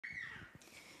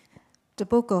the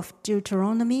book of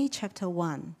Deuteronomy, chapter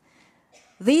 1.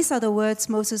 These are the words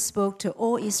Moses spoke to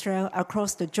all Israel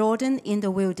across the Jordan in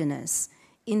the wilderness,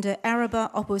 in the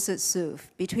Arabah opposite Suf,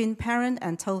 between Paran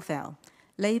and Tophel,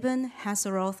 Laban,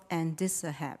 Hazeroth, and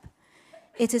Dizahab.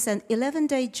 It is an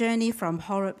 11-day journey from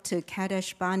Horeb to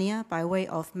Kadesh Barnea by way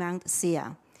of Mount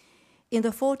Seir. In the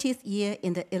 40th year,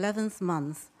 in the 11th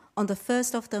month, on the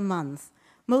first of the month,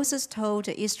 Moses told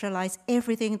the Israelites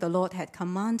everything the Lord had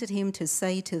commanded him to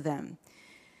say to them.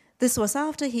 This was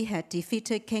after he had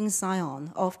defeated King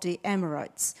Sihon of the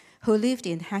Amorites, who lived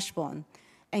in Heshbon,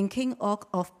 and King Og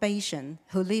of Bashan,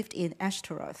 who lived in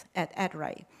Ashtaroth at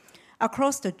Edrei.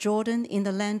 Across the Jordan in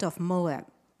the land of Moab,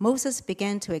 Moses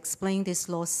began to explain this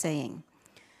law, saying,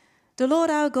 "The Lord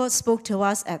our God spoke to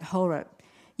us at Horeb.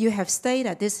 You have stayed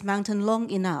at this mountain long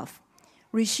enough.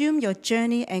 Resume your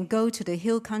journey and go to the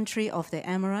hill country of the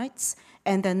Amorites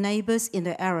and their neighbors in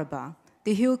the Arabah,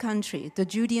 the hill country, the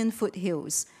Judean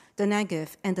foothills, the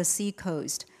Negev and the sea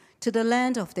coast, to the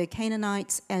land of the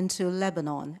Canaanites and to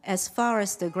Lebanon, as far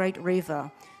as the great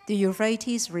river, the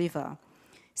Euphrates River.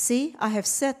 See, I have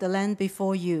set the land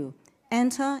before you.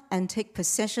 Enter and take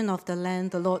possession of the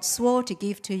land the Lord swore to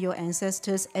give to your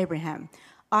ancestors Abraham,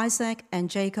 Isaac, and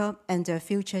Jacob, and their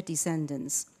future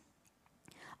descendants.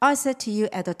 I said to you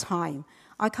at the time,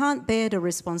 I can't bear the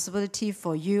responsibility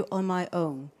for you on my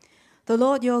own. The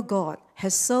Lord your God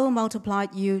has so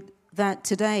multiplied you that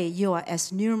today you are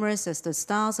as numerous as the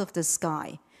stars of the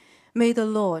sky. May the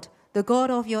Lord, the God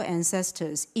of your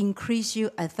ancestors, increase you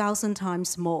 1,000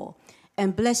 times more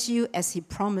and bless you as he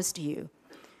promised you.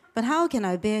 But how can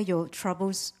I bear your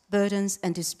troubles, burdens,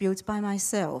 and disputes by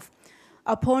myself?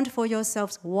 Appoint for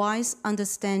yourselves wise,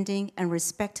 understanding, and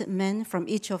respected men from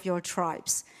each of your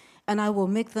tribes, and I will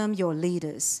make them your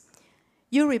leaders."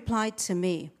 You replied to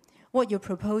me, "What you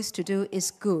propose to do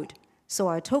is good." So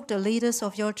I took the leaders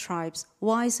of your tribes,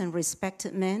 wise and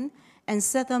respected men, and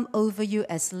set them over you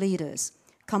as leaders,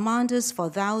 commanders for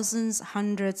thousands,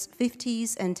 hundreds,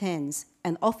 fifties, and tens,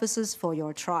 and officers for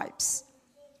your tribes.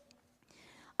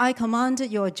 I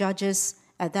commanded your judges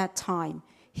at that time,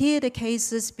 hear the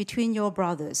cases between your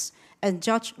brothers, and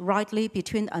judge rightly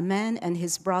between a man and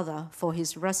his brother for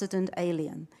his resident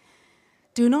alien.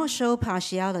 Do not show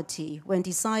partiality when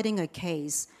deciding a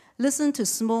case. Listen to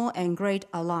small and great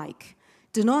alike.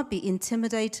 Do not be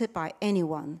intimidated by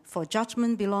anyone, for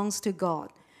judgment belongs to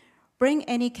God. Bring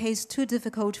any case too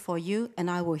difficult for you, and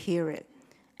I will hear it.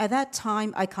 At that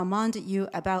time, I commanded you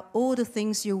about all the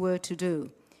things you were to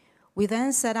do. We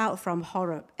then set out from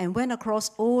Horeb and went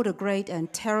across all the great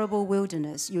and terrible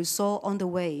wilderness you saw on the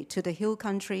way to the hill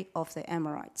country of the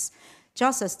Amorites,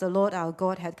 just as the Lord our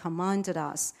God had commanded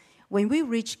us. When we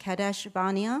reached Kadesh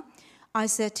Barnea, I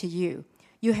said to you,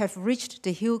 "You have reached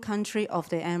the hill country of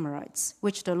the Amorites,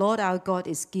 which the Lord our God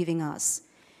is giving us.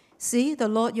 See, the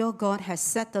Lord your God has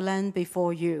set the land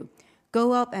before you.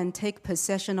 Go up and take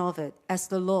possession of it, as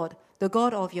the Lord, the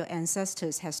God of your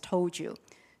ancestors, has told you.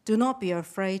 Do not be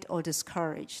afraid or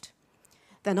discouraged."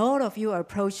 Then all of you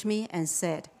approached me and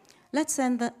said, "Let's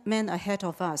send the men ahead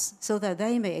of us, so that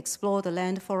they may explore the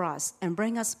land for us and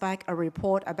bring us back a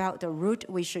report about the route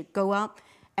we should go up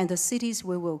and the cities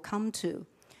we will come to."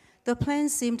 The plan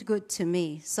seemed good to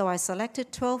me, so I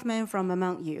selected 12 men from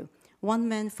among you, 1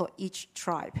 man for each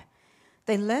tribe.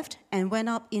 They left and went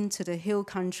up into the hill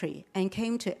country and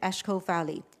came to Eshcol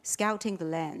Valley, scouting the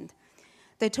land.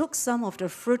 They took some of the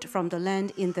fruit from the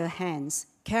land in their hands,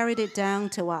 carried it down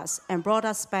to us, and brought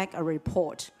us back a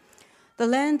report. "The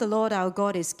land the Lord our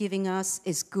God is giving us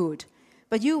is good,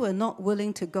 but you were not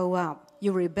willing to go up.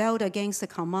 You rebelled against the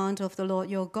command of the Lord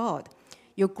your God.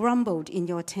 You grumbled in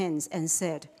your tents and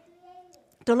said,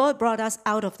 'The Lord brought us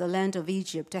out of the land of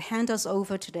Egypt to hand us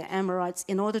over to the Amorites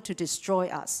in order to destroy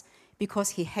us,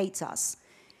 because he hates us.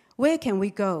 Where can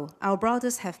we go? Our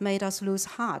brothers have made us lose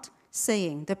heart,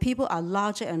 saying, the people are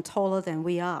larger and taller than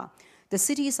we are. The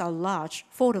cities are large,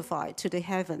 fortified to the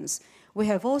heavens. We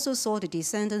have also saw the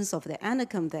descendants of the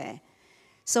Anakim there.'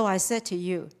 So I said to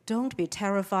you, don't be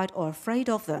terrified or afraid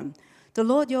of them. The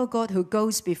Lord your God who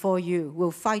goes before you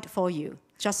will fight for you,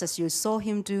 just as you saw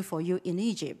him do for you in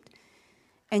Egypt.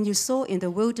 And you saw in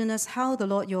the wilderness how the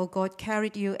Lord your God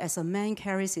carried you as a man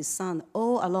carries his son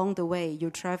all along the way you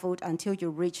traveled until you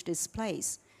reached this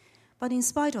place. But in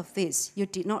spite of this, you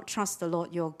did not trust the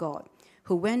Lord your God,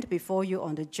 who went before you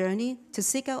on the journey to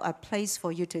seek out a place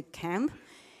for you to camp.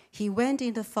 He went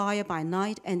in the fire by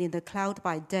night and in the cloud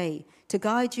by day to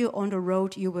guide you on the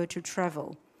road you were to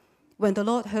travel. When the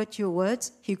Lord heard your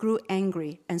words, he grew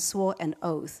angry and swore an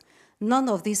oath. None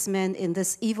of these men in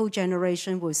this evil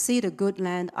generation will see the good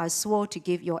land I swore to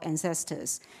give your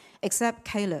ancestors, except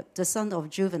Caleb, the son of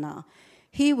Jephunneh.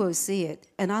 He will see it,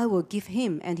 and I will give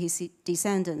him and his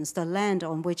descendants the land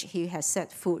on which he has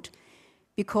set foot,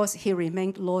 because he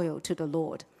remained loyal to the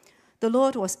Lord. The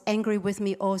Lord was angry with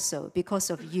me also because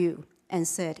of you, and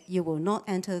said, you will not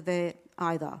enter there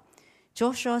either.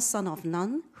 Joshua, son of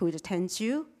Nun, who attends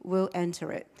you, will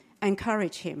enter it.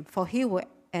 Encourage him, for he will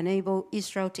enable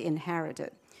Israel to inherit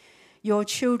it. Your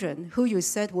children, who you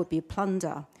said would be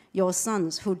plunder, your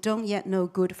sons, who don't yet know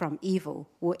good from evil,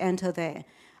 will enter there.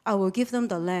 I will give them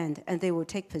the land, and they will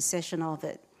take possession of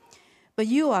it. But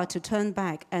you are to turn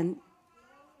back and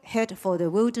head for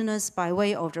the wilderness by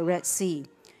way of the Red Sea.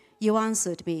 You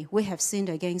answered me, we have sinned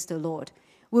against the Lord.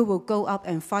 We will go up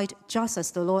and fight just as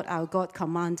the Lord our God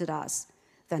commanded us.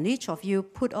 Then each of you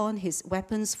put on his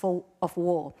weapons of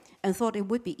war and thought it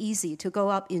would be easy to go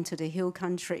up into the hill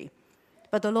country.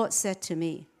 But the Lord said to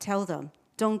me, tell them,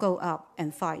 don't go up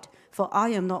and fight, for I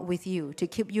am not with you to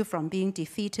keep you from being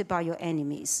defeated by your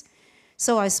enemies.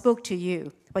 So I spoke to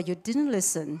you, but you didn't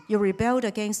listen. You rebelled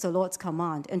against the Lord's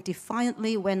command and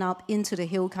defiantly went up into the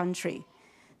hill country.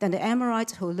 Then the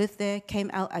Amorites who lived there came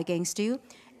out against you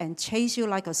and chased you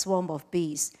like a swarm of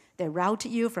bees. They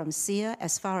routed you from Seir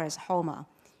as far as Hormah.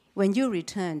 When you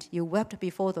returned, you wept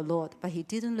before the Lord, but he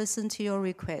didn't listen to your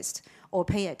request or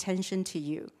pay attention to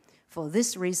you. For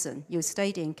this reason, you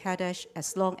stayed in Kadesh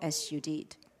as long as you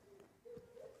did.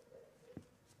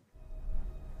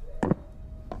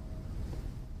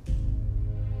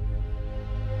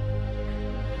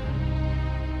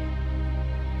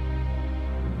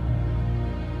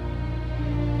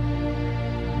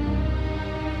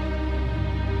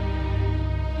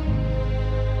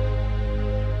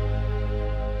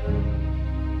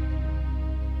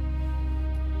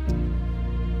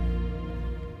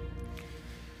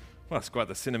 Well, it's quite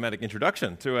the cinematic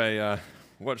introduction to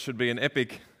what should be an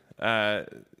epic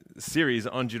series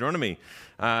on Deuteronomy.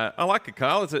 I like it,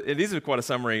 Carl. It is quite a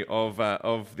summary of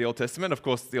the Old Testament. Of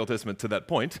course, the Old Testament to that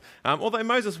point. Although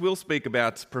Moses will speak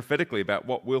prophetically about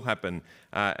what will happen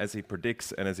as he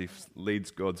predicts and as he leads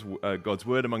God's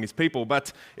word among his people.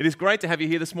 But it is great to have you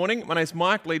here this morning. My name's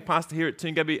Mike, lead pastor here at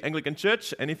Toongabbie Anglican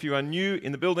Church. And if you are new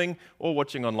in the building or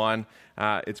watching online,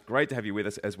 it's great to have you with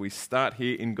us as we start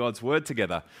here in God's word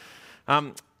together.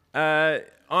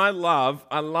 I love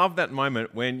that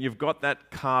moment when you've got that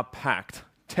car packed,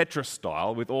 Tetris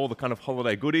style, with all the kind of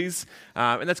holiday goodies,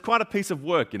 and that's quite a piece of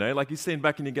work, you know. Like you stand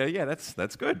back and you go, yeah,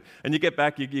 that's good. And you get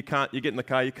back, you get in the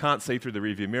car, you can't see through the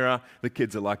rearview mirror. The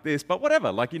kids are like this, but whatever.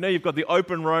 Like, you know, you've got the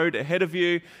open road ahead of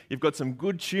you. You've got some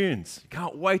good tunes. You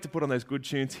can't wait to put on those good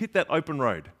tunes. Hit that open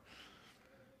road.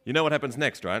 You know what happens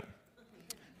next, right?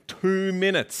 2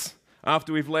 minutes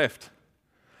after we've left.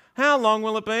 How long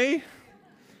will it be?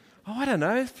 Oh, I don't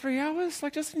know, 3 hours?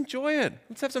 Like, just enjoy it.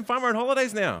 Let's have some fun. We're on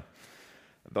holidays now.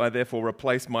 I therefore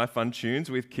replace my fun tunes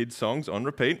with kids' songs on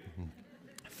repeat.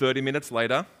 30 minutes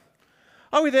later,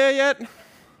 are we there yet?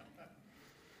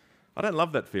 I don't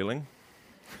love that feeling.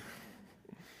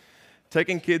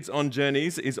 Taking kids on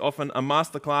journeys is often a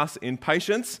masterclass in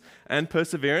patience and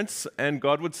perseverance, and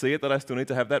God would see it that I still need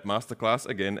to have that masterclass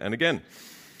again and again.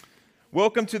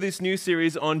 Welcome to this new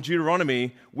series on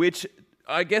Deuteronomy, which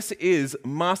I guess is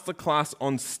masterclass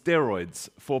on steroids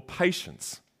for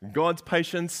patience. God's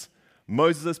patience,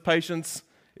 Moses' patience,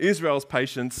 Israel's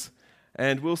patience,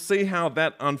 and we'll see how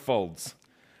that unfolds.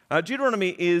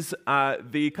 Deuteronomy is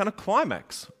the kind of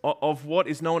climax of what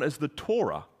is known as the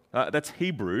Torah. That's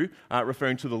Hebrew,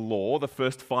 referring to the law, the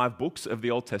first 5 books of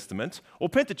the Old Testament, or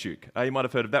Pentateuch. You might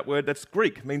have heard of that word. That's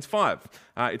Greek, means 5.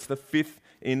 It's the 5th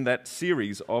in that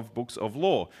series of books of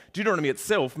law. Deuteronomy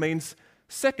itself means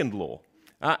second law.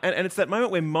 And it's that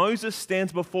moment where Moses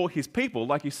stands before his people,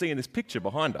 like you see in this picture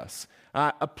behind us,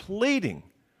 pleading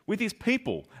with his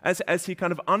people as he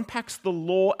kind of unpacks the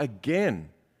law again,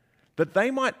 that they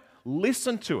might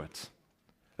listen to it,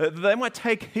 that they might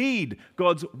take heed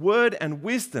God's word and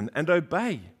wisdom and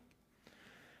obey.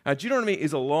 Deuteronomy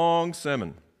is a long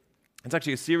sermon. It's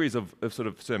actually a series of sort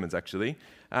of sermons, actually.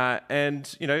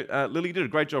 And, you know, Lily did a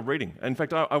great job reading. In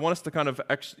fact, I want us to kind of,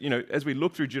 actually, you know, as we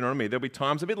look through Deuteronomy, there'll be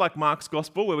times, a bit like Mark's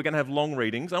Gospel, where we're going to have long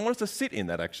readings. I want us to sit in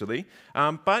that, actually.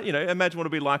 But, you know, imagine what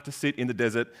it'd be like to sit in the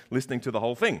desert listening to the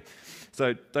whole thing.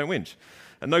 So don't whinge.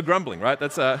 And no grumbling, right?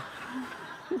 That's...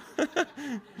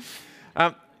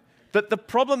 The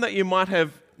problem that you might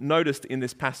have noticed in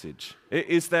this passage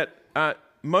is that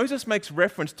Moses makes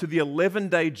reference to the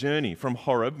 11-day journey from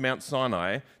Horeb, Mount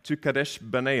Sinai, to Kadesh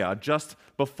Barnea just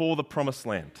before the Promised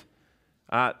Land.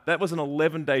 That was an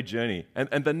 11-day journey.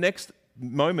 And the next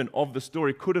moment of the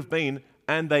story could have been,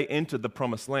 and they entered the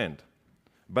Promised Land.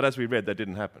 But as we read, that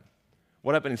didn't happen.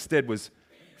 What happened instead was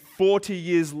 40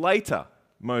 years later,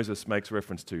 Moses makes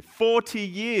reference to. 40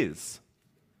 years.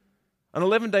 An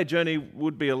 11-day journey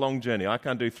would be a long journey. I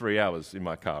can't do 3 hours in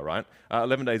my car, right?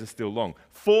 11 days are still long.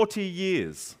 40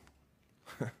 years.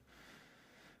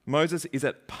 Moses is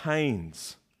at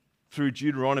pains through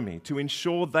Deuteronomy to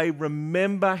ensure they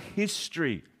remember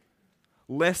history,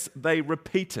 lest they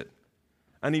repeat it.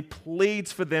 And he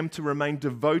pleads for them to remain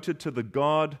devoted to the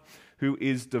God who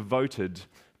is devoted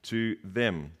to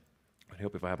them. It'd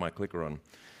help if I have my clicker on.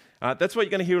 That's what you're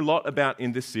going to hear a lot about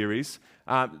in this series,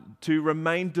 to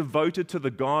remain devoted to the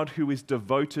God who is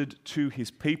devoted to his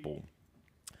people.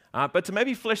 But to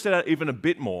maybe flesh that out even a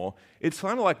bit more, it's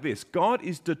kind of like this. God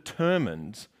is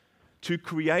determined to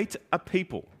create a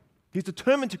people. He's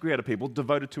determined to create a people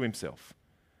devoted to himself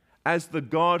as the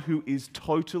God who is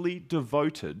totally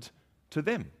devoted to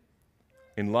them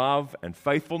in love and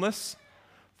faithfulness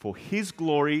for his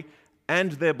glory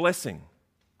and their blessing.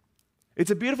 It's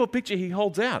a beautiful picture he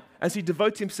holds out as he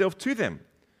devotes himself to them.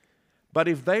 But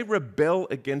if they rebel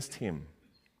against him,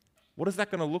 what is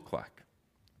that going to look like?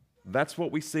 That's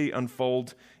what we see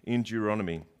unfold in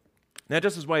Deuteronomy. Now,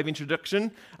 just as way of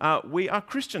introduction, we are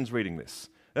Christians reading this.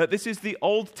 This is the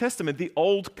Old Testament, the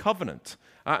Old Covenant.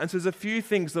 And so there's a few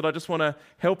things that I just want to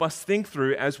help us think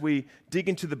through as we dig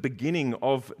into the beginning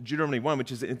of Deuteronomy 1,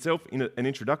 which is itself an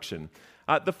introduction.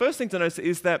 The first thing to notice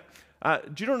is that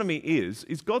Deuteronomy is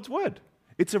God's word.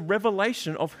 It's a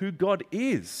revelation of who God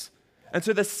is. And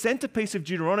so the centerpiece of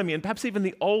Deuteronomy, and perhaps even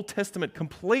the Old Testament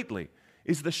completely,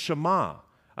 is the Shema,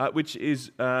 which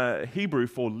is Hebrew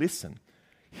for listen.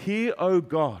 Hear, O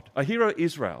God, hear, O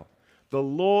Israel, the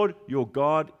Lord your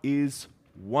God is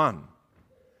one.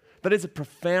 That is a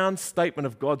profound statement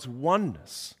of God's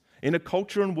oneness. In a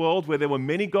culture and world where there were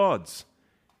many gods,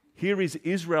 here is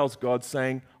Israel's God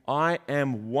saying, I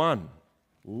am one.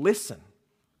 Listen.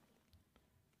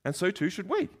 And so too should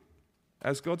we,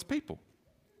 as God's people.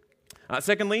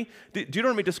 Secondly,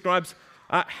 Deuteronomy describes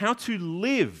how to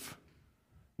live,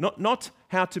 not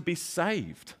how to be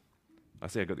saved. I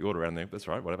see I got the order around there. That's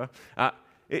right, whatever.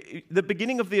 The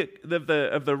beginning of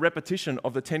the repetition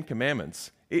of the Ten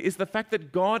Commandments is the fact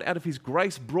that God, out of his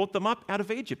grace, brought them up out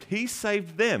of Egypt. He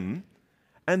saved them,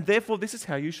 and therefore this is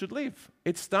how you should live.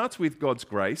 It starts with God's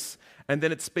grace, and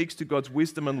then it speaks to God's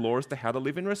wisdom and law as to how to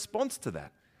live in response to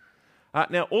that.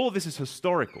 Now, all of this is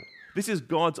historical. This is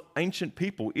God's ancient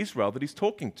people, Israel, that he's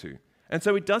talking to. And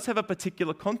so it does have a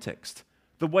particular context.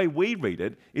 The way we read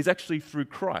it is actually through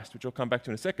Christ, which I'll come back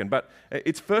to in a second. But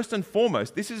it's first and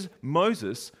foremost, this is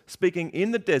Moses speaking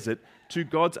in the desert to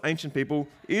God's ancient people,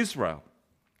 Israel.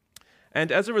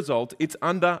 And as a result, it's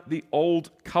under the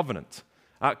Old Covenant.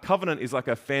 Covenant is like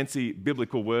a fancy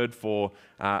biblical word for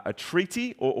a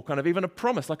treaty or kind of even a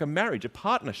promise, like a marriage, a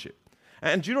partnership.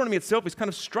 And Deuteronomy itself is kind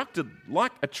of structured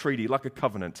like a treaty, like a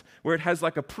covenant, where it has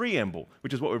like a preamble,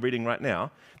 which is what we're reading right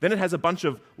now. Then it has a bunch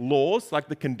of laws, like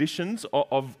the conditions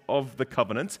of the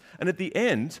covenant. And at the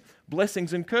end,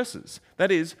 blessings and curses.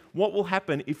 That is, what will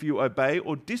happen if you obey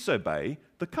or disobey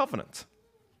the covenant.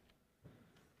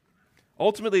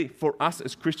 Ultimately, for us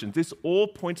as Christians, this all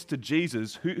points to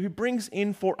Jesus, who brings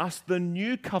in for us the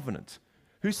new covenant,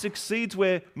 who succeeds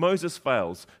where Moses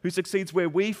fails, who succeeds where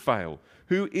we fail,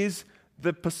 who is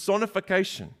the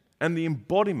personification and the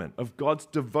embodiment of God's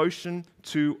devotion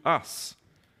to us.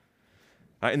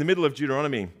 In the middle of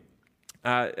Deuteronomy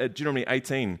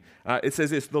 18, it says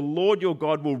this, the Lord your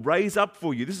God will raise up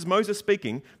for you, this is Moses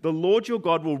speaking, the Lord your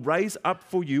God will raise up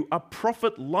for you a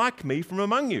prophet like me from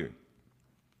among you.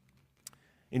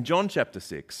 In John chapter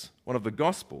 6, one of the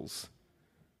Gospels,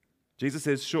 Jesus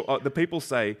says, the people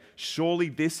say, surely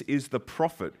this is the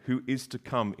prophet who is to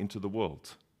come into the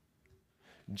world.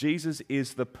 Jesus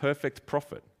is the perfect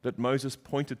prophet that Moses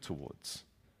pointed towards.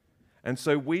 And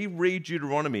so we read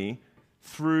Deuteronomy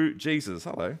through Jesus.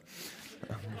 Hello.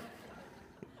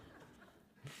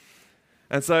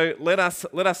 And so let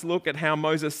us look at how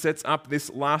Moses sets up this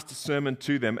last sermon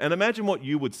to them. And imagine what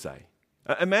you would say.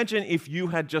 Imagine if you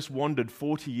had just wandered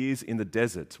 40 years in the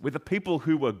desert with the people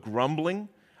who were grumbling,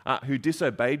 who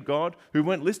disobeyed God, who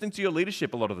weren't listening to your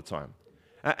leadership a lot of the time.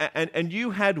 And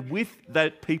you had with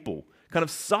that people kind of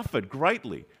suffered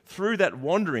greatly through that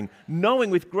wandering, knowing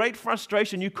with great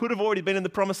frustration you could have already been in the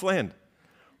promised land.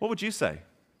 What would you say?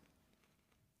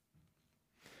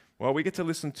 Well, we get to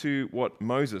listen to what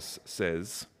Moses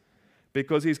says,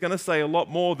 because he's going to say a lot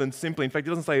more than simply, in fact, he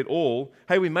doesn't say it all,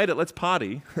 hey, we made it, let's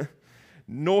party.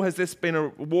 Nor has this been a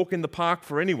walk in the park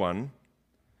for anyone.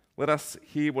 Let us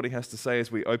hear what he has to say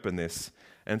as we open this.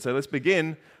 And so let's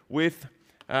begin with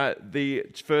the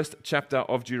first chapter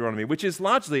of Deuteronomy, which is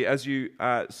largely, as you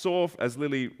saw as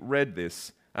Lily read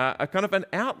this, a kind of an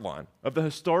outline of the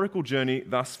historical journey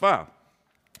thus far.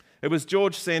 It was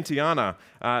George Santayana,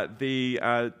 the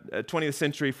 20th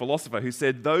century philosopher, who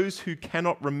said, "Those who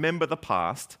cannot remember the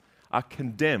past are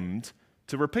condemned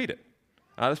to repeat it."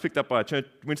 That's picked up by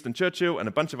Winston Churchill and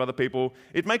a bunch of other people.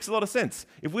 It makes a lot of sense.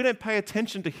 If we don't pay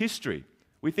attention to history,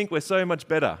 we think we're so much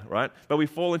better, right? But we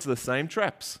fall into the same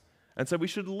traps. And so we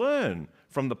should learn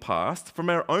from the past, from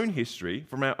our own history,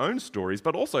 from our own stories,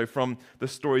 but also from the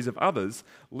stories of others,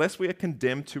 lest we are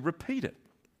condemned to repeat it.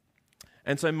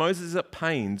 And so Moses is at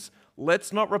pains.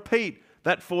 Let's not repeat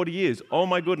that 40 years. Oh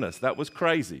my goodness, that was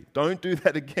crazy. Don't do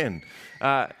that again.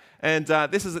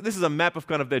 This is a map of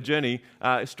kind of their journey.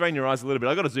 Strain your eyes a little bit.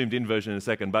 I've got a zoomed in version in a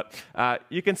second, but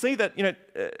you can see that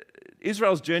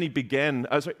Israel's journey began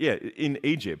in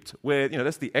Egypt, where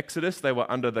that's the Exodus. They were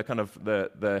under the kind of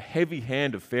the heavy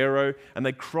hand of Pharaoh, and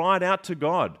they cried out to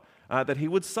God that He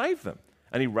would save them.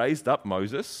 And He raised up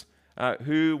Moses,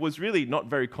 who was really not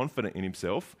very confident in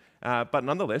himself, but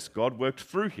nonetheless God worked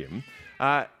through him,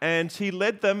 and He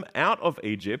led them out of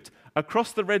Egypt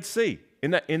across the Red Sea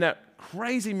in that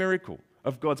crazy miracle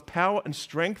of God's power and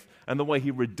strength, and the way He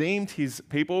redeemed His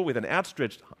people with an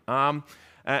outstretched arm.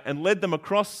 And led them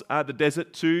across the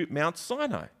desert to Mount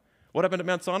Sinai. What happened at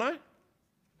Mount Sinai?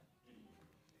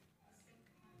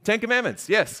 10 Commandments,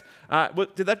 yes.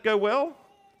 Did that go well?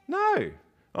 No.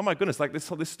 Oh my goodness, like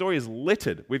this story is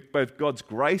littered with both God's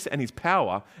grace and His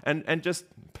power and just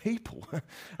people.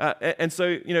 And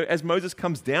so, as Moses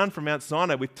comes down from Mount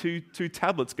Sinai with two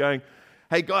tablets going,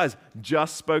 "Hey guys,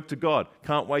 just spoke to God.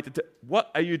 Can't wait to what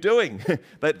are you doing?"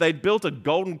 They'd built a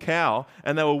golden cow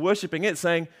and they were worshipping it,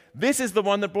 saying, "This is the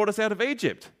one that brought us out of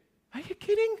Egypt." Are you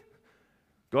kidding?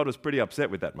 God was pretty upset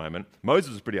with that moment.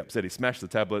 Moses was pretty upset. He smashed the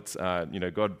tablets.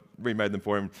 God remade them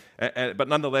for him. But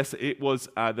nonetheless, it was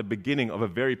the beginning of a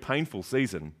very painful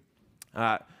season.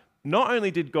 Not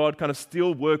only did God kind of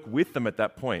still work with them at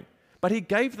that point, but He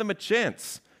gave them a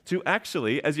chance to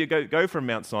actually, as you go from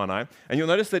Mount Sinai, and you'll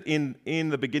notice that in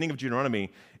the beginning of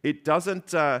Deuteronomy, it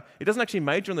doesn't actually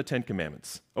major on the 10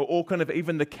 Commandments, or kind of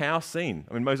even the cow scene.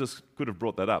 I mean, Moses could have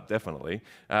brought that up, definitely,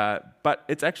 but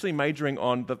it's actually majoring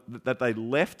on that they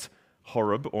left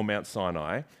Horeb, or Mount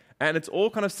Sinai, and it's all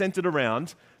kind of centered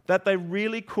around that they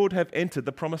really could have entered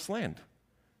the Promised Land.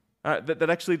 That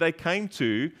actually they came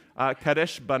to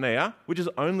Kadesh Barnea, which is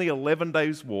only 11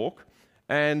 days' walk.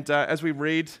 And as we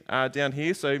read down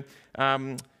here, so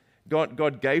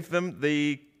God gave them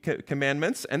the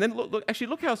commandments, and then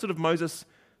look how sort of Moses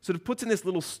sort of puts in this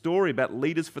little story about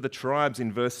leaders for the tribes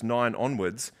in verse 9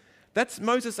 onwards. That's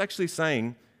Moses actually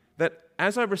saying that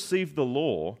as I received the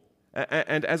law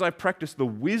and as I practiced the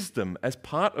wisdom as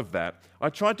part of that, I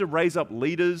tried to raise up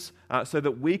leaders so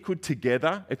that we could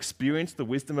together experience the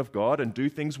wisdom of God and do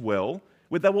things well,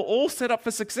 where they were all set up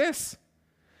for success.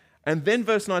 And then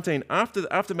verse 19,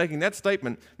 after making that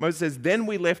statement, Moses says, "Then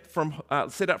we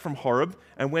set out from Horeb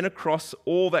and went across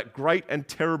all that great and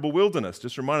terrible wilderness."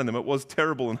 Just reminding them it was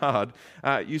terrible and hard.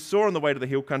 "You saw on the way to the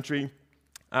hill country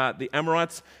the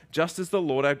Amorites, just as the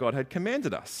Lord our God had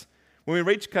commanded us. When we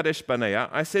reached Kadesh Barnea,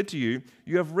 I said to you,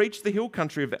 you have reached the hill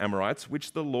country of the Amorites,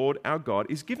 which the Lord our God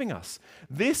is giving us."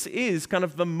 This is kind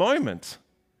of the moment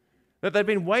that they've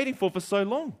been waiting for so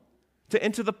long, to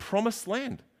enter the Promised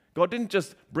Land. God didn't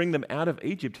just bring them out of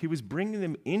Egypt, He was bringing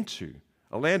them into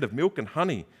a land of milk and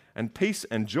honey and peace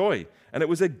and joy, and it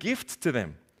was a gift to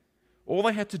them. All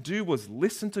they had to do was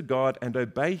listen to God and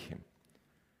obey Him.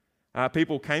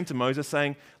 People came to Moses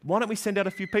saying, "Why don't we send out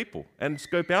a few people and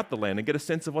scope out the land and get a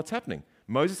sense of what's happening?"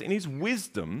 Moses, in his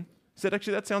wisdom, said,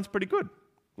 "Actually, that sounds pretty good.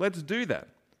 Let's do that."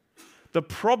 The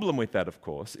problem with that, of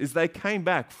course, is they came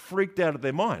back freaked out of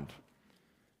their mind.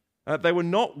 They were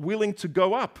not willing to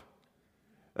go up.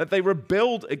 They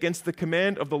rebelled against the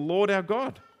command of the Lord our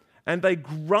God, and they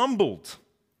grumbled.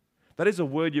 That is a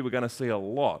word you were going to see a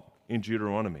lot in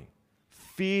Deuteronomy.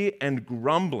 Fear and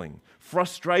grumbling,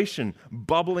 frustration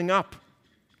bubbling up.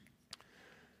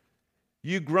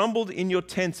 "You grumbled in your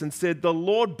tents and said, 'The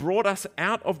Lord brought us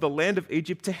out of the land of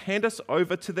Egypt to hand us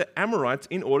over to the Amorites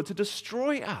in order to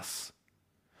destroy us.'"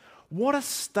 What a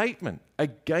statement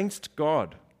against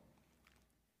God.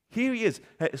 Here He is,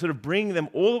 sort of bringing them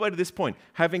all the way to this point,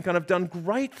 having kind of done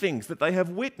great things that they have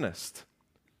witnessed.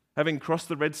 Having crossed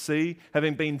the Red Sea,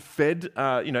 having been fed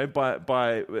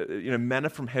by manna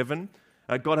from heaven.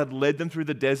 God had led them through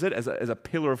the desert as a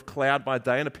pillar of cloud by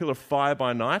day and a pillar of fire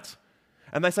by night.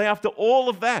 And they say, after all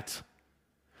of that,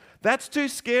 that's too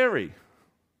scary.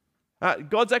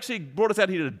 God's actually brought us out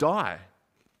here to die.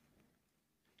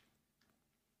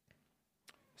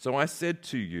 "So I said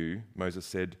to you," Moses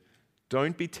said,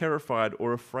 "don't be terrified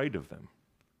or afraid of them.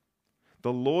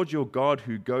 The Lord your God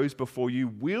who goes before you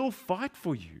will fight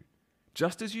for you.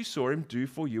 just as you saw him do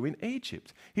for you in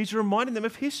Egypt. He's reminding them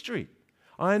of history.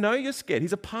 I know you're scared.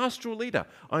 He's a pastoral leader.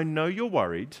 I know you're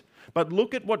worried, but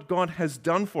look at what God has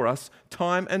done for us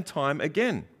time and time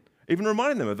again, even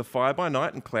reminding them of the fire by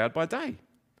night and cloud by day.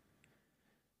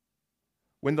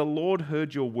 When the Lord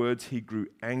heard your words, he grew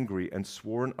angry and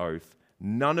swore an oath.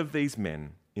 None of these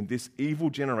men in this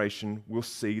evil generation will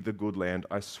see the good land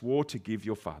I swore to give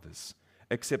your fathers,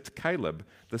 except Caleb,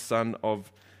 the son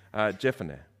of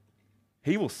Jephunneh.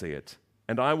 He will see it,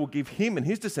 and I will give him and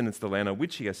his descendants the land on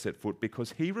which he has set foot,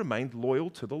 because he remained loyal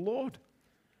to the Lord.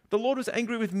 The Lord was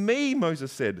angry with me,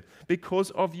 Moses said, because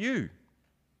of you,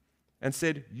 and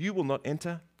said, you will not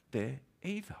enter there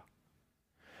either.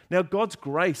 Now, God's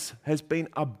grace has been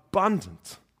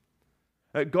abundant.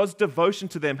 God's devotion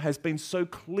to them has been so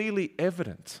clearly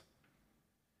evident.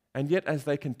 And yet, as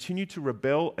they continue to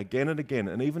rebel again and again,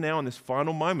 and even now in this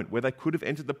final moment where they could have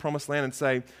entered the promised land and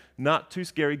say, nah, too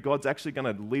scary, God's actually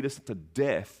going to lead us to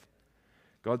death,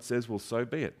 God says, well, so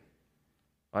be it.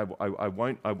 I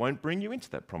won't bring you into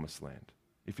that promised land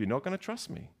if you're not going to trust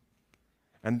me.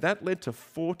 And that led to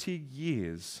 40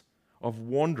 years of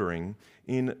wandering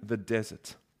in the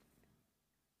desert.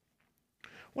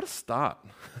 What a start.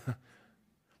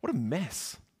 What a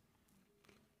mess.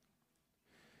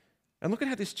 And look at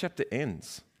how this chapter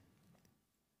ends.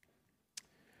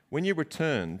 When you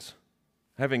returned,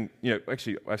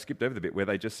 actually I skipped over the bit where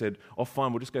they just said, oh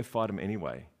fine, we'll just go fight them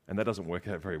anyway. And that doesn't work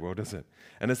out very well, does it?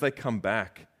 And as they come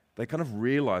back, they kind of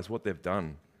realize what they've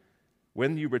done.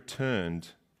 When you returned,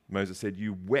 Moses said,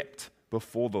 you wept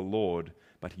before the Lord,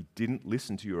 but he didn't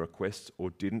listen to your requests or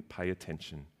didn't pay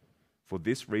attention. For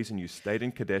this reason you stayed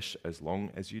in Kadesh as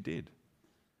long as you did.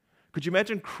 Could you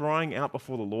imagine crying out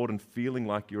before the Lord and feeling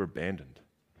like you're abandoned?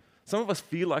 Some of us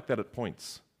feel like that at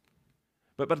points.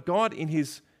 But God, in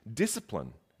his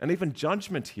discipline and even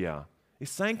judgment here, is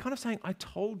saying, I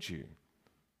told you.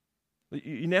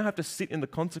 You now have to sit in the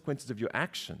consequences of your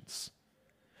actions.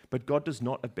 But God does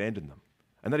not abandon them.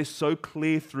 And that is so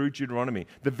clear through Deuteronomy.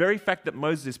 The very fact that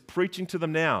Moses is preaching to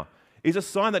them now is a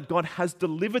sign that God has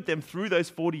delivered them through those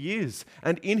 40 years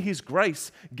and in his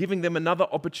grace giving them another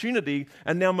opportunity.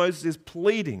 And now Moses is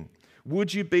pleading,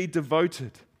 would you be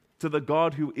devoted to the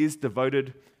God who is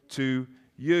devoted to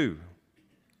you?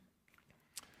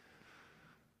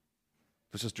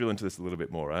 Let's just drill into this a little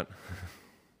bit more, right?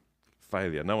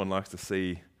 Failure. No one likes to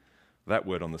see that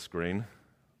word on the screen,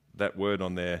 that word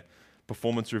on their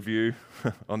performance review,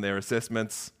 on their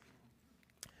assessments.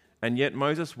 And yet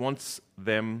Moses wants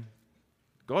them,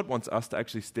 God wants us to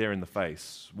actually stare in the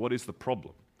face. What is the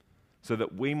problem? So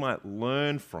that we might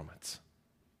learn from it.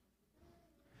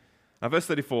 Verse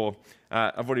 34,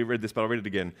 I've already read this, but I'll read it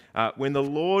again. When the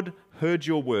Lord heard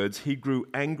your words, he grew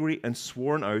angry and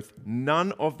swore an oath.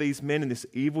 None of these men in this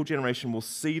evil generation will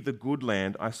see the good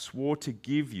land I swore to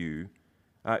give you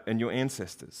and your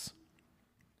ancestors.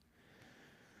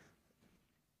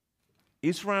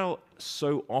 Israel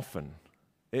so often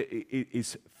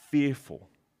is fearful.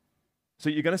 So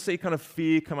you're going to see kind of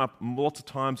fear come up lots of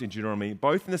times in Deuteronomy,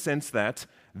 both in the sense that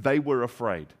they were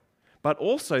afraid, but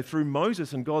also through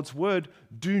Moses and God's word,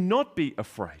 do not be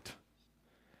afraid.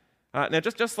 Now,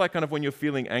 just like kind of when you're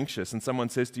feeling anxious and someone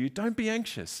says to you, don't be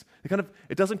anxious,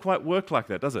 it doesn't quite work like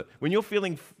that, does it? When you're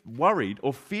feeling worried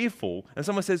or fearful and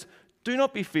someone says, do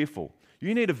not be fearful,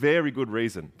 you need a very good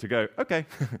reason to go, okay.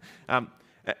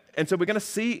 And so we're going to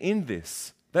see in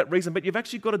this that reason, but you've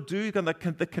actually got to do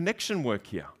the connection work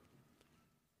here.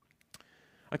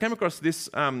 I came across this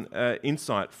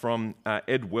insight from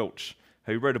Ed Welch,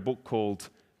 who wrote a book called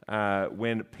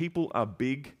When People Are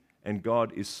Big and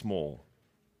God is Small.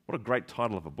 What a great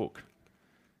title of a book.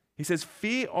 He says,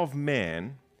 fear of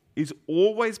man is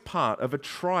always part of a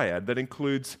triad that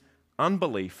includes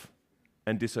unbelief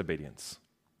and disobedience.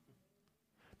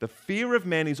 The fear of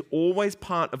man is always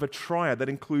part of a triad that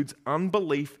includes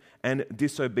unbelief and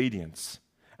disobedience.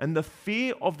 And the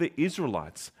fear of the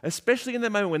Israelites, especially in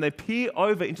the moment when they peer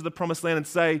over into the promised land and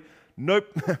say, nope,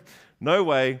 no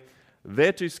way,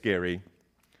 they're too scary.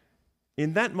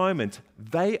 In that moment,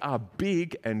 they are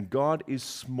big and God is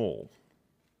small.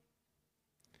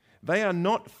 They are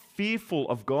not fearful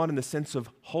of God in the sense of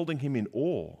holding him in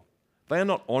awe. They are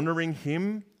not honoring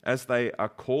him as they are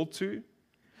called to.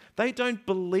 They don't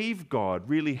believe God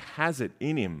really has it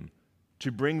in him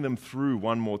to bring them through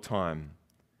one more time.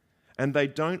 And they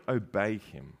don't obey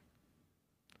him.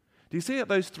 Do you see how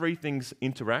those three things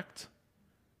interact?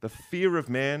 The fear of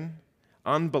man,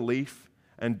 unbelief,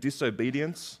 and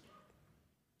disobedience.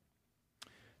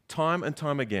 Time and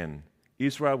time again,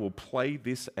 Israel will play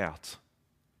this out.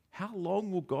 How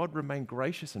long will God remain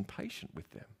gracious and patient with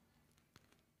them?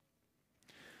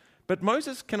 But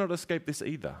Moses cannot escape this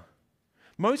either.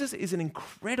 Moses is an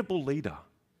incredible leader.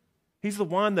 He's the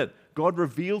one that God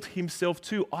revealed himself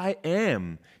to. I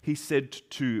am, he said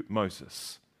to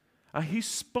Moses. He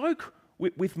spoke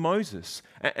with Moses.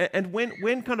 And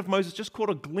when kind of Moses just caught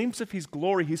a glimpse of his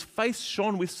glory, his face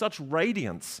shone with such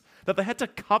radiance that they had to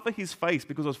cover his face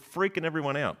because it was freaking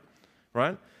everyone out,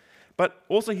 right? But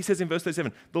also he says in verse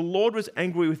 37, the Lord was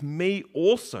angry with me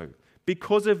also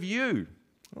because of you.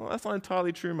 Well, that's not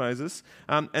entirely true, Moses.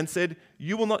 And said,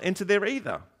 you will not enter there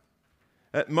either.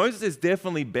 Moses is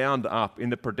definitely bound up in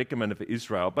the predicament of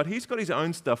Israel, but he's got his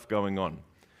own stuff going on.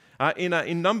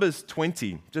 In Numbers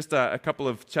 20, just a couple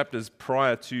of chapters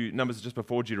prior to Numbers just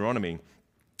before Deuteronomy,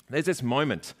 there's this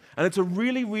moment, and it's a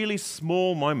really, really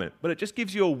small moment, but it just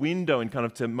gives you a window in kind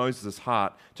of to Moses'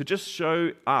 heart to just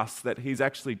show us that he's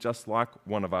actually just like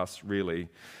one of us, really.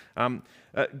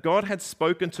 God had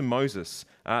spoken to Moses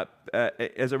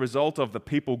as a result of the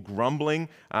people grumbling.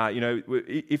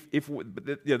 If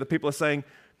the people are saying,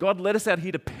 God led us out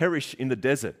here to perish in the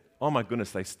desert. Oh my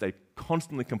goodness, they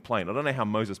constantly complain. I don't know how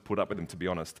Moses put up with them, to be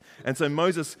honest. And so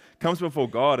Moses comes before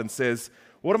God and says,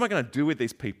 what am I going to do with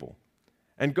these people?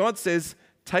 And God says,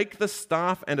 take the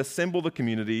staff and assemble the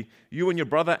community. You and your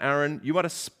brother Aaron, you are to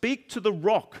speak to the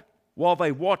rock while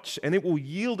they watch, and it will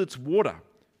yield its water.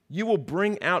 You will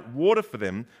bring out water for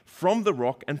them from the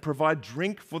rock and provide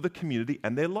drink for the community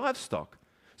and their livestock.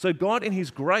 So God, in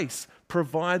his grace,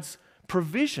 provides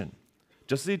provision,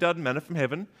 just as he done manna from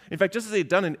heaven. In fact, just as he had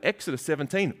done in Exodus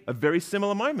 17, a very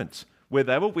similar moment where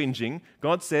they were whinging,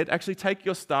 God said, actually take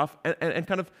your staff and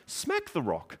kind of smack the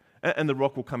rock, and the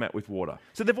rock will come out with water.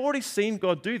 So they've already seen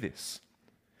God do this.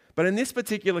 But in this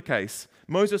particular case,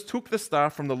 Moses took the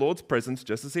staff from the Lord's presence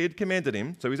just as he had commanded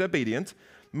him, so he's obedient.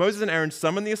 Moses and Aaron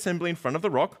summoned the assembly in front of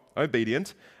the rock,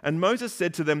 obedient, and Moses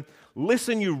said to them,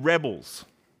 listen, you rebels,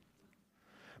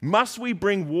 must we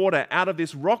bring water out of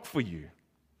this rock for you?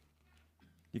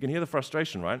 You can hear the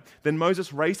frustration, right? Then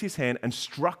Moses raised his hand and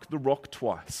struck the rock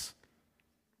twice.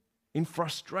 In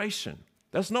frustration.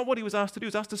 That's not what he was asked to do. He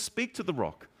was asked to speak to the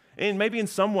rock. And maybe in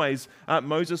some ways,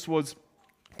 Moses was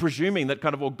presuming that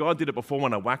kind of, well, God did it before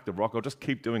when I whacked the rock. I'll just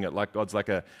keep doing it like God's like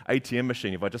a ATM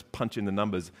machine. If I just punch in the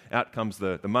numbers, out comes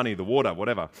the money, the water,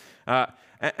 whatever.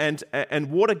 And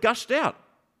water gushed out.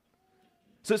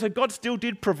 So God still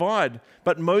did provide,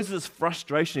 but Moses'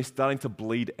 frustration is starting to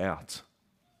bleed out.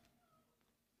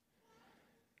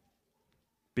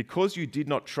 Because you did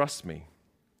not trust me,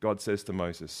 God says to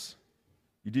Moses,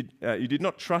 you did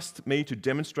not trust me to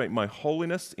demonstrate my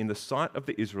holiness in the sight of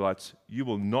the Israelites. You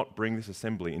will not bring this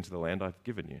assembly into the land I've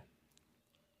given you.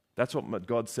 That's what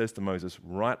God says to Moses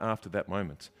right after that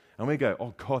moment. And we go,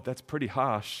 oh God, that's pretty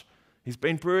harsh. He's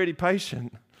been pretty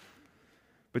patient.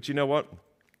 But you know what?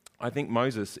 I think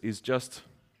Moses is just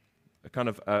a kind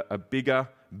of a bigger,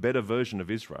 better version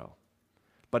of Israel.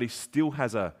 But he still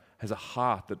has a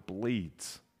heart that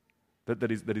bleeds,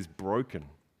 that is broken,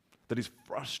 that is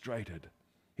frustrated.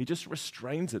 He just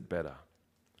restrains it better.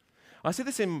 I see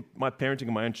this in my parenting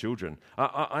of my own children.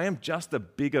 I am just a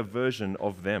bigger version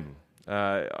of them.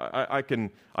 I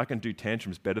can do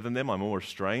tantrums better than them. I'm more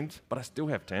restrained, but I still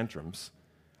have tantrums.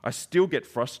 I still get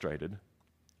frustrated.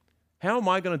 How am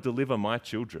I going to deliver my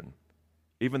children,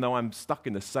 even though I'm stuck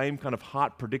in the same kind of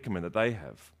heart predicament that they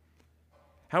have?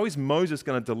 How is Moses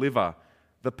going to deliver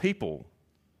the people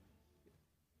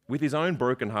with his own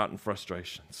broken heart and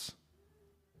frustrations?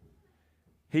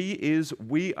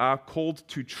 We are called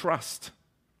to trust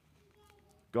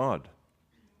God,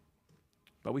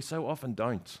 but we so often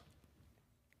don't.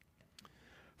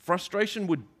 Frustration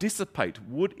would dissipate,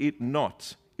 would it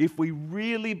not, if we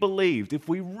really believed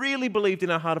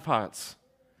in our heart of hearts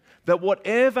that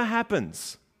whatever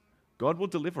happens, God will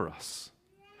deliver us,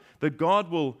 that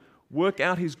God will work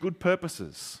out his good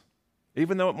purposes,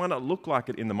 even though it might not look like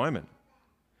it in the moment.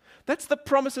 That's the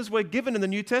promises we're given in the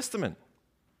New Testament.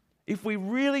 If we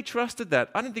really trusted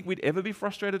that, I don't think we'd ever be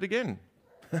frustrated again.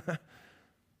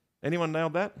 Anyone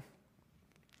nailed that?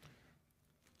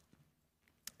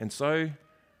 And so,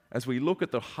 as we look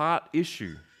at the heart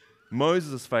issue,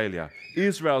 Moses' failure,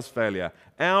 Israel's failure,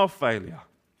 our failure,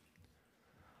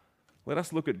 let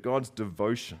us look at God's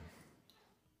devotion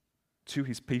to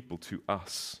his people, to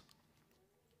us.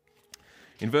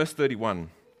 In verse 31,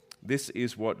 this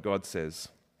is what God says,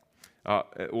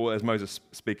 or as Moses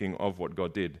speaking of what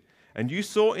God did. And you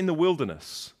saw in the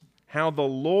wilderness how the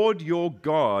Lord your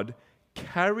God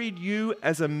carried you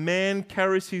as a man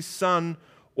carries his son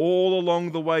all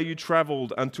along the way you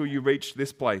traveled until you reached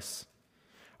this place.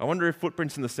 I wonder if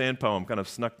Footprints in the Sand poem kind of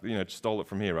stole it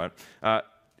from here, right?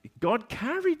 God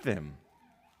carried them.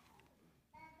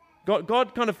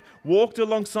 God kind of walked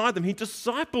alongside them. He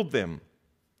discipled them.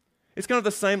 It's kind of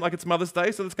the same, like it's Mother's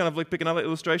Day, so let's kind of like pick another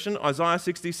illustration. Isaiah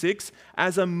 66,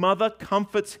 as a mother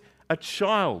comforts a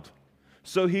child,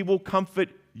 so he will comfort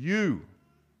you.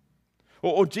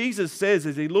 Or Jesus says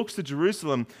as he looks to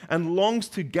Jerusalem and longs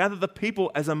to gather the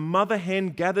people as a mother hen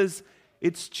gathers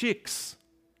its chicks.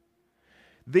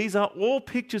 These are all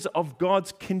pictures of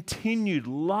God's continued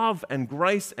love and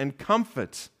grace and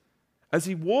comfort as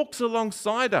he walks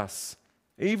alongside us,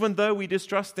 even though we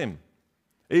distrust him,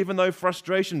 even though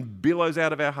frustration billows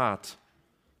out of our heart.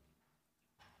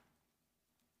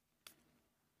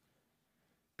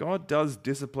 God does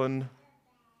discipline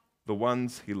the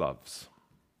ones he loves.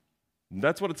 And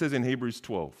that's what it says in Hebrews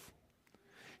 12.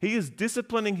 He is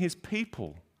disciplining his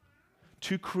people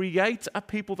to create a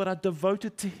people that are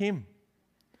devoted to him,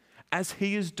 as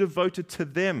he is devoted to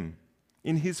them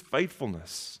in his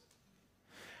faithfulness.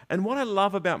 And what I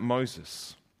love about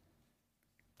Moses,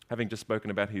 having just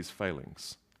spoken about his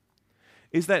failings,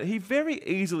 is that he very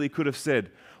easily could have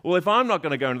said, well, if I'm not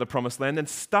going to go into the promised land, then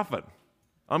stuff it.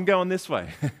 I'm going this way.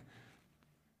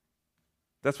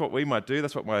 That's what we might do.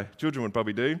 That's what my children would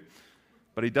probably do.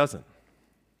 But he doesn't.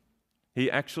 He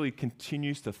actually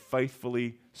continues to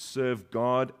faithfully serve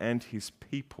God and his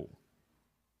people.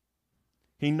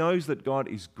 He knows that God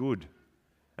is good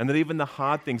and that even the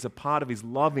hard things are part of his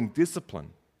loving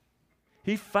discipline.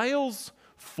 He fails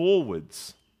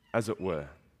forwards, as it were.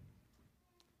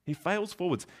 He fails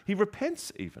forwards. He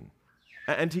repents even,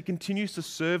 and he continues to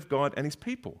serve God and his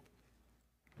people.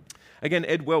 Again,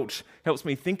 Ed Welch helps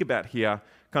me think about here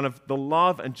kind of the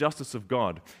love and justice of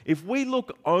God. If we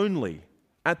look only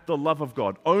at the love of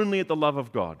God,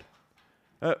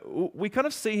 we kind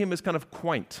of see him as kind of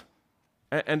quaint.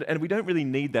 And we don't really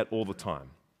need that all the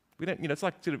time. We don't, it's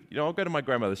like, I'll go to my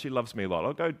grandmother. She loves me a lot.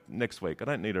 I'll go next week. I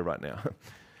don't need her right now.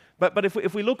 But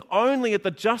if we look only at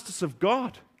the justice of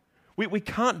God, we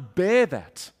can't bear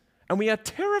that. And we are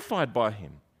terrified by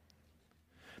him.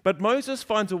 But Moses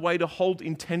finds a way to hold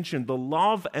in tension the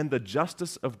love and the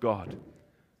justice of God.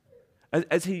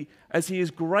 As he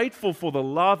is grateful for the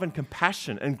love and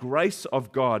compassion and grace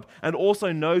of God, and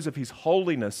also knows of his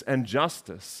holiness and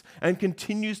justice, and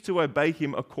continues to obey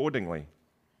him accordingly.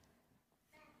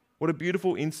 What a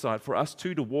beautiful insight for us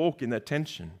too to walk in that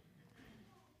tension.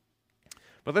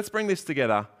 But let's bring this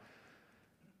together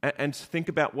and think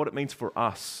about what it means for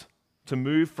us to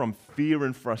move from fear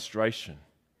and frustration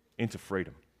into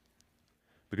freedom.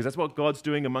 Because that's what God's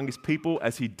doing among his people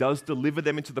as he does deliver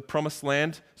them into the promised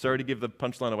land. Sorry to give the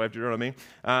punchline away of Deuteronomy.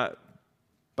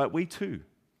 But we too.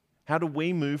 How do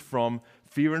we move from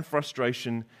fear and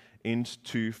frustration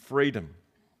into freedom?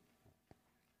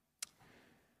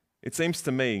 It seems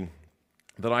to me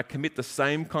that I commit the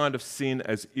same kind of sin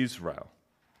as Israel,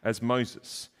 as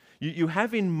Moses. You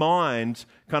have in mind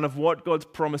kind of what God's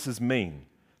promises mean.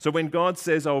 So when God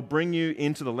says, I'll bring you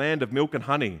into the land of milk and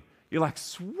honey, you're like,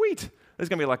 sweet. There's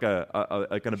going to be like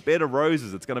a kind of bed of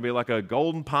roses. It's going to be like a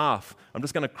golden path. I'm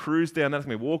just going to cruise down that. It's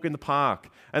going to be walk in the park.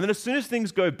 And then as soon as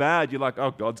things go bad, you're like, oh,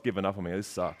 God's given up on me. This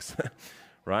sucks.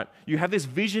 Right? You have this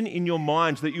vision in your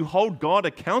mind that you hold God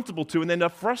accountable to and then are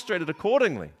frustrated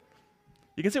accordingly.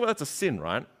 You can see, well, that's a sin,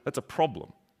 right? That's a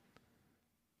problem.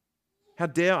 How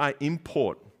dare I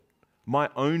import my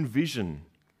own vision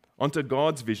onto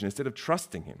God's vision instead of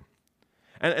trusting him?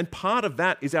 And part of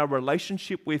that is our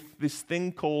relationship with this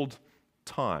thing called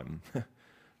time.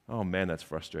 Oh man, that's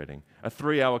frustrating. A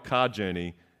 3-hour car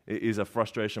journey is a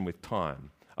frustration with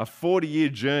time. A 40-year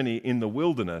journey in the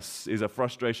wilderness is a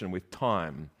frustration with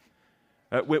time.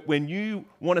 When you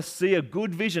want to see a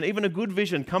good vision, even a good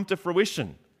vision, come to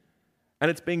fruition, and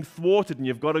it's being thwarted and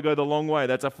you've got to go the long way,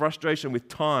 that's a frustration with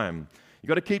time. You've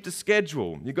got to keep to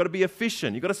schedule. You've got to be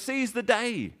efficient. You've got to seize the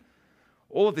day.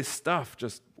 All of this stuff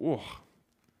just,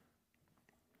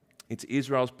 It's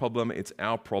Israel's problem. It's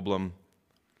our problem.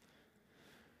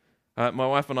 My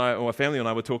wife and I, or my family and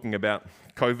I, were talking about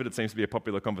COVID. It seems to be a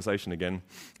popular conversation again.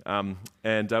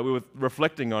 And we were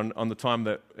reflecting on the time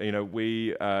that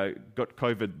we got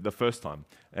COVID the first time.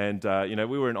 And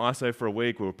we were in ISO for a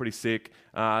week. We were pretty sick.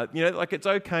 It's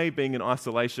okay being in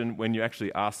isolation when you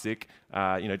actually are sick.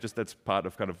 Just that's part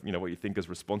of kind of what you think is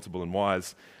responsible and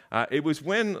wise. It was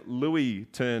when Louis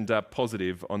turned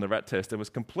positive on the rat test, it was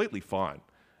completely fine.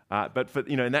 But for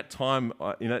in that time,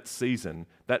 in that season,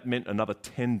 that meant another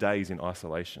 10 days in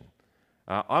isolation.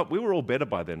 We were all better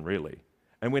by then, really.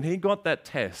 And when he got that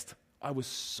test, I was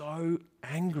so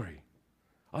angry.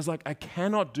 I was like, I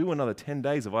cannot do another 10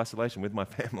 days of isolation with my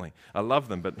family. I love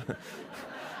them, but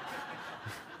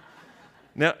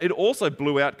Now, it also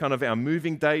blew out kind of our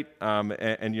moving date,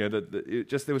 and you know,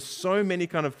 there was so many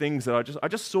kind of things that I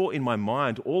just saw in my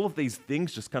mind, all of these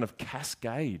things just kind of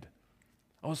cascade.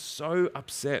 I was so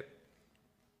upset.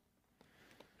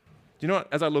 Do you know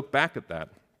what? As I look back at that,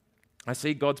 I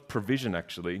see God's provision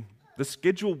actually. The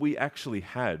schedule we actually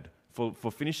had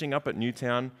for finishing up at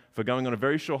Newtown, for going on a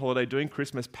very short holiday, doing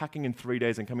Christmas, packing in 3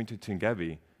 days and coming to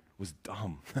Tungavi was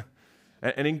dumb.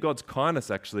 And in God's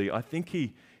kindness, actually, I think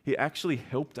He actually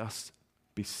helped us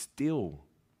be still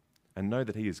and know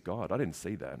that He is God. I didn't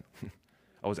see that.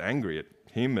 I was angry at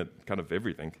Him, at kind of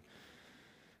everything.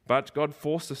 But God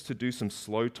forced us to do some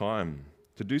slow time,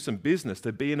 to do some business,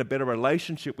 to be in a better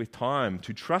relationship with time,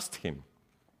 to trust Him.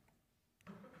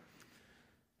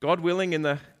 God willing, in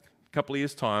the couple of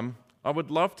years' time, I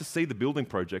would love to see the building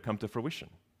project come to fruition.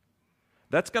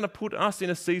 That's going to put us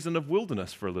in a season of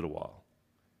wilderness for a little while.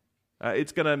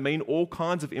 It's going to mean all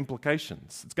kinds of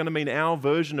implications. It's going to mean our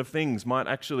version of things might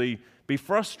actually be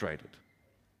frustrated.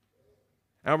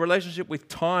 Our relationship with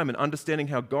time and understanding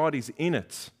how God is in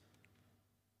it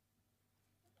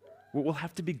will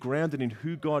have to be grounded in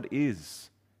who God is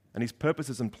and His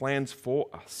purposes and plans for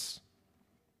us.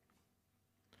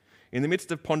 In the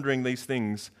midst of pondering these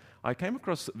things, I came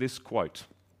across this quote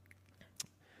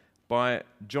by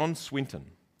John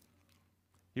Swinton.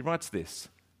 He writes this: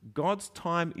 God's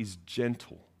time is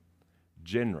gentle,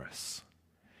 generous.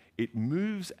 It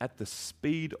moves at the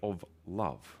speed of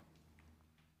love.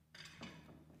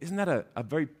 Isn't that a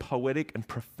very poetic and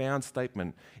profound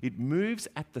statement? It moves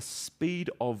at the speed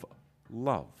of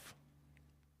love.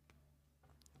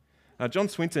 Now, John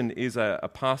Swinton is a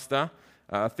pastor,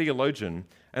 a theologian,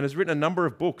 and has written a number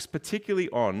of books, particularly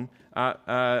on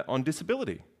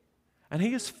disability. And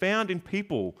he has found in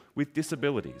people with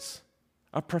disabilities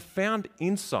a profound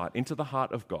insight into the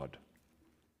heart of God.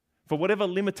 For whatever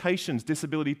limitations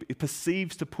disability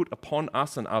perceives to put upon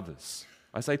us and others,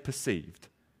 I say perceived,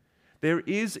 there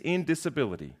is in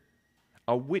disability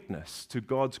a witness to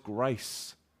God's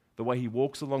grace, the way He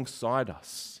walks alongside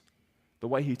us, the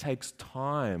way He takes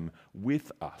time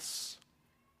with us.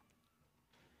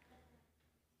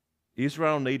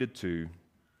 Israel needed to,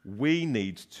 we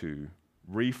need to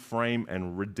reframe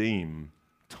and redeem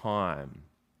time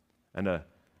and a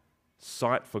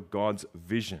sight for God's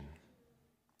vision.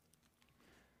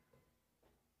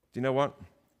 Do you know what?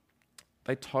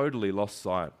 They totally lost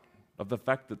sight of the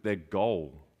fact that their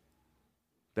goal,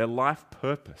 their life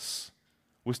purpose,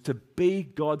 was to be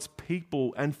God's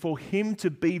people and for Him to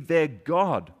be their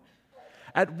God.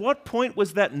 At what point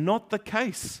was that not the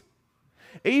case?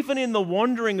 Even in the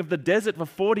wandering of the desert for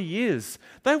 40 years,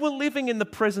 they were living in the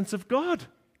presence of God.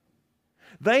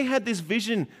 They had this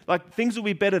vision, like things will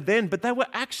be better then, but they were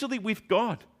actually with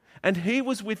God, and He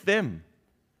was with them.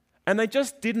 And they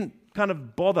just didn't kind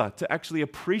of bother to actually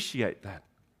appreciate that.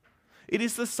 It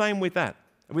is the same with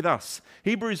us.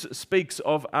 Hebrews speaks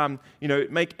of,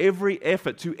 make every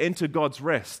effort to enter God's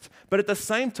rest. But at the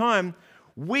same time,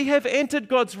 we have entered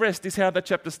God's rest, is how that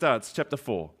chapter starts, chapter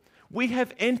 4. We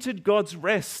have entered God's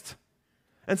rest.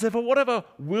 And so for whatever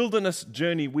wilderness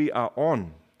journey we are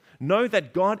on, know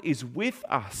that God is with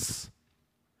us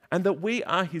and that we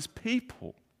are His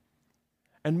people.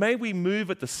 And may we move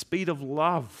at the speed of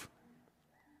love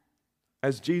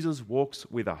as Jesus walks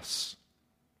with us.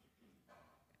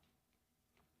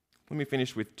 Let me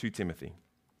finish with 2 Timothy.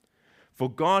 For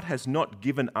God has not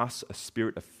given us a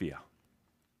spirit of fear,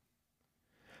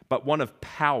 but one of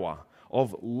power,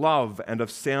 of love, and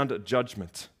of sound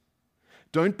judgment.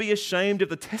 Don't be ashamed of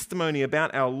the testimony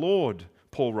about our Lord,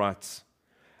 Paul writes,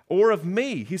 or of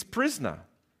me, His prisoner.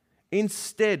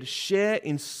 Instead, share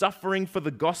in suffering for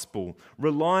the gospel,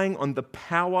 relying on the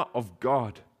power of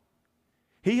God.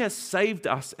 He has saved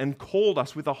us and called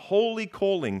us with a holy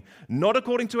calling, not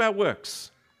according to our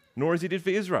works, nor as He did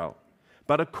for Israel,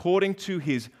 but according to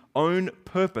His own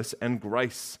purpose and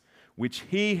grace, which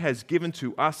He has given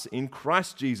to us in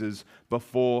Christ Jesus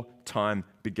before time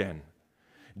began.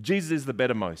 Jesus is the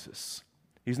better Moses.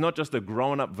 He's not just a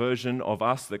grown-up version of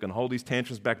us that can hold his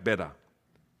tantrums back better.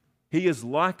 He is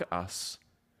like us,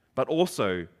 but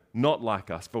also not like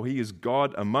us, for He is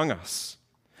God among us.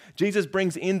 Jesus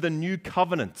brings in the new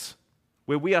covenant,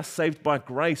 where we are saved by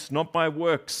grace, not by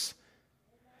works.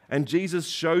 And Jesus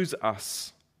shows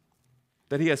us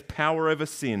that He has power over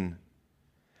sin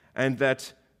and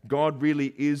that God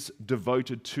really is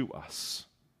devoted to us.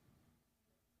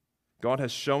 God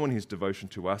has shown His devotion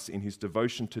to us in His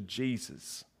devotion to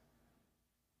Jesus.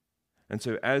 And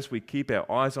so as we keep our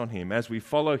eyes on Him, as we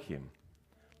follow Him,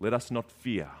 let us not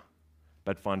fear,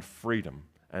 but find freedom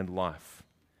and life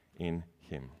in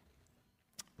Him.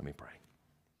 Let me pray.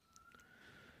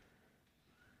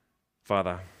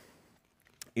 Father,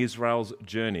 Israel's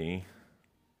journey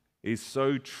is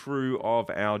so true of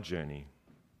our journey.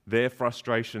 Their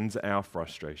frustrations, our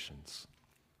frustrations.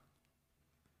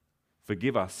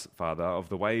 Forgive us, Father, of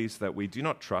the ways that we do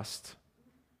not trust,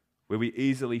 where we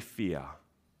easily fear.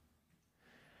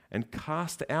 And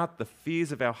cast out the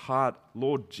fears of our heart,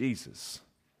 Lord Jesus,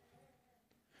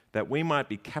 that we might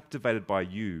be captivated by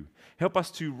you. Help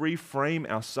us to reframe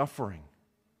our suffering,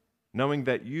 knowing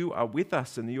that you are with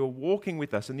us and you are walking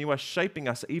with us and you are shaping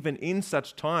us even in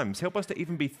such times. Help us to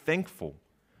even be thankful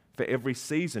for every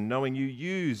season, knowing you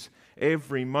use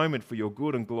every moment for your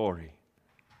good and glory.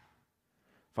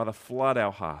 Father, flood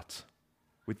our heart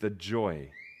with the joy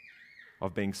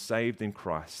of being saved in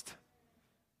Christ.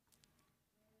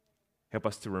 Help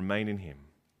us to remain in him,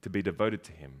 to be devoted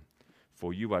to him,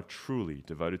 for you are truly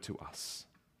devoted to us.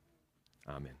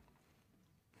 Amen.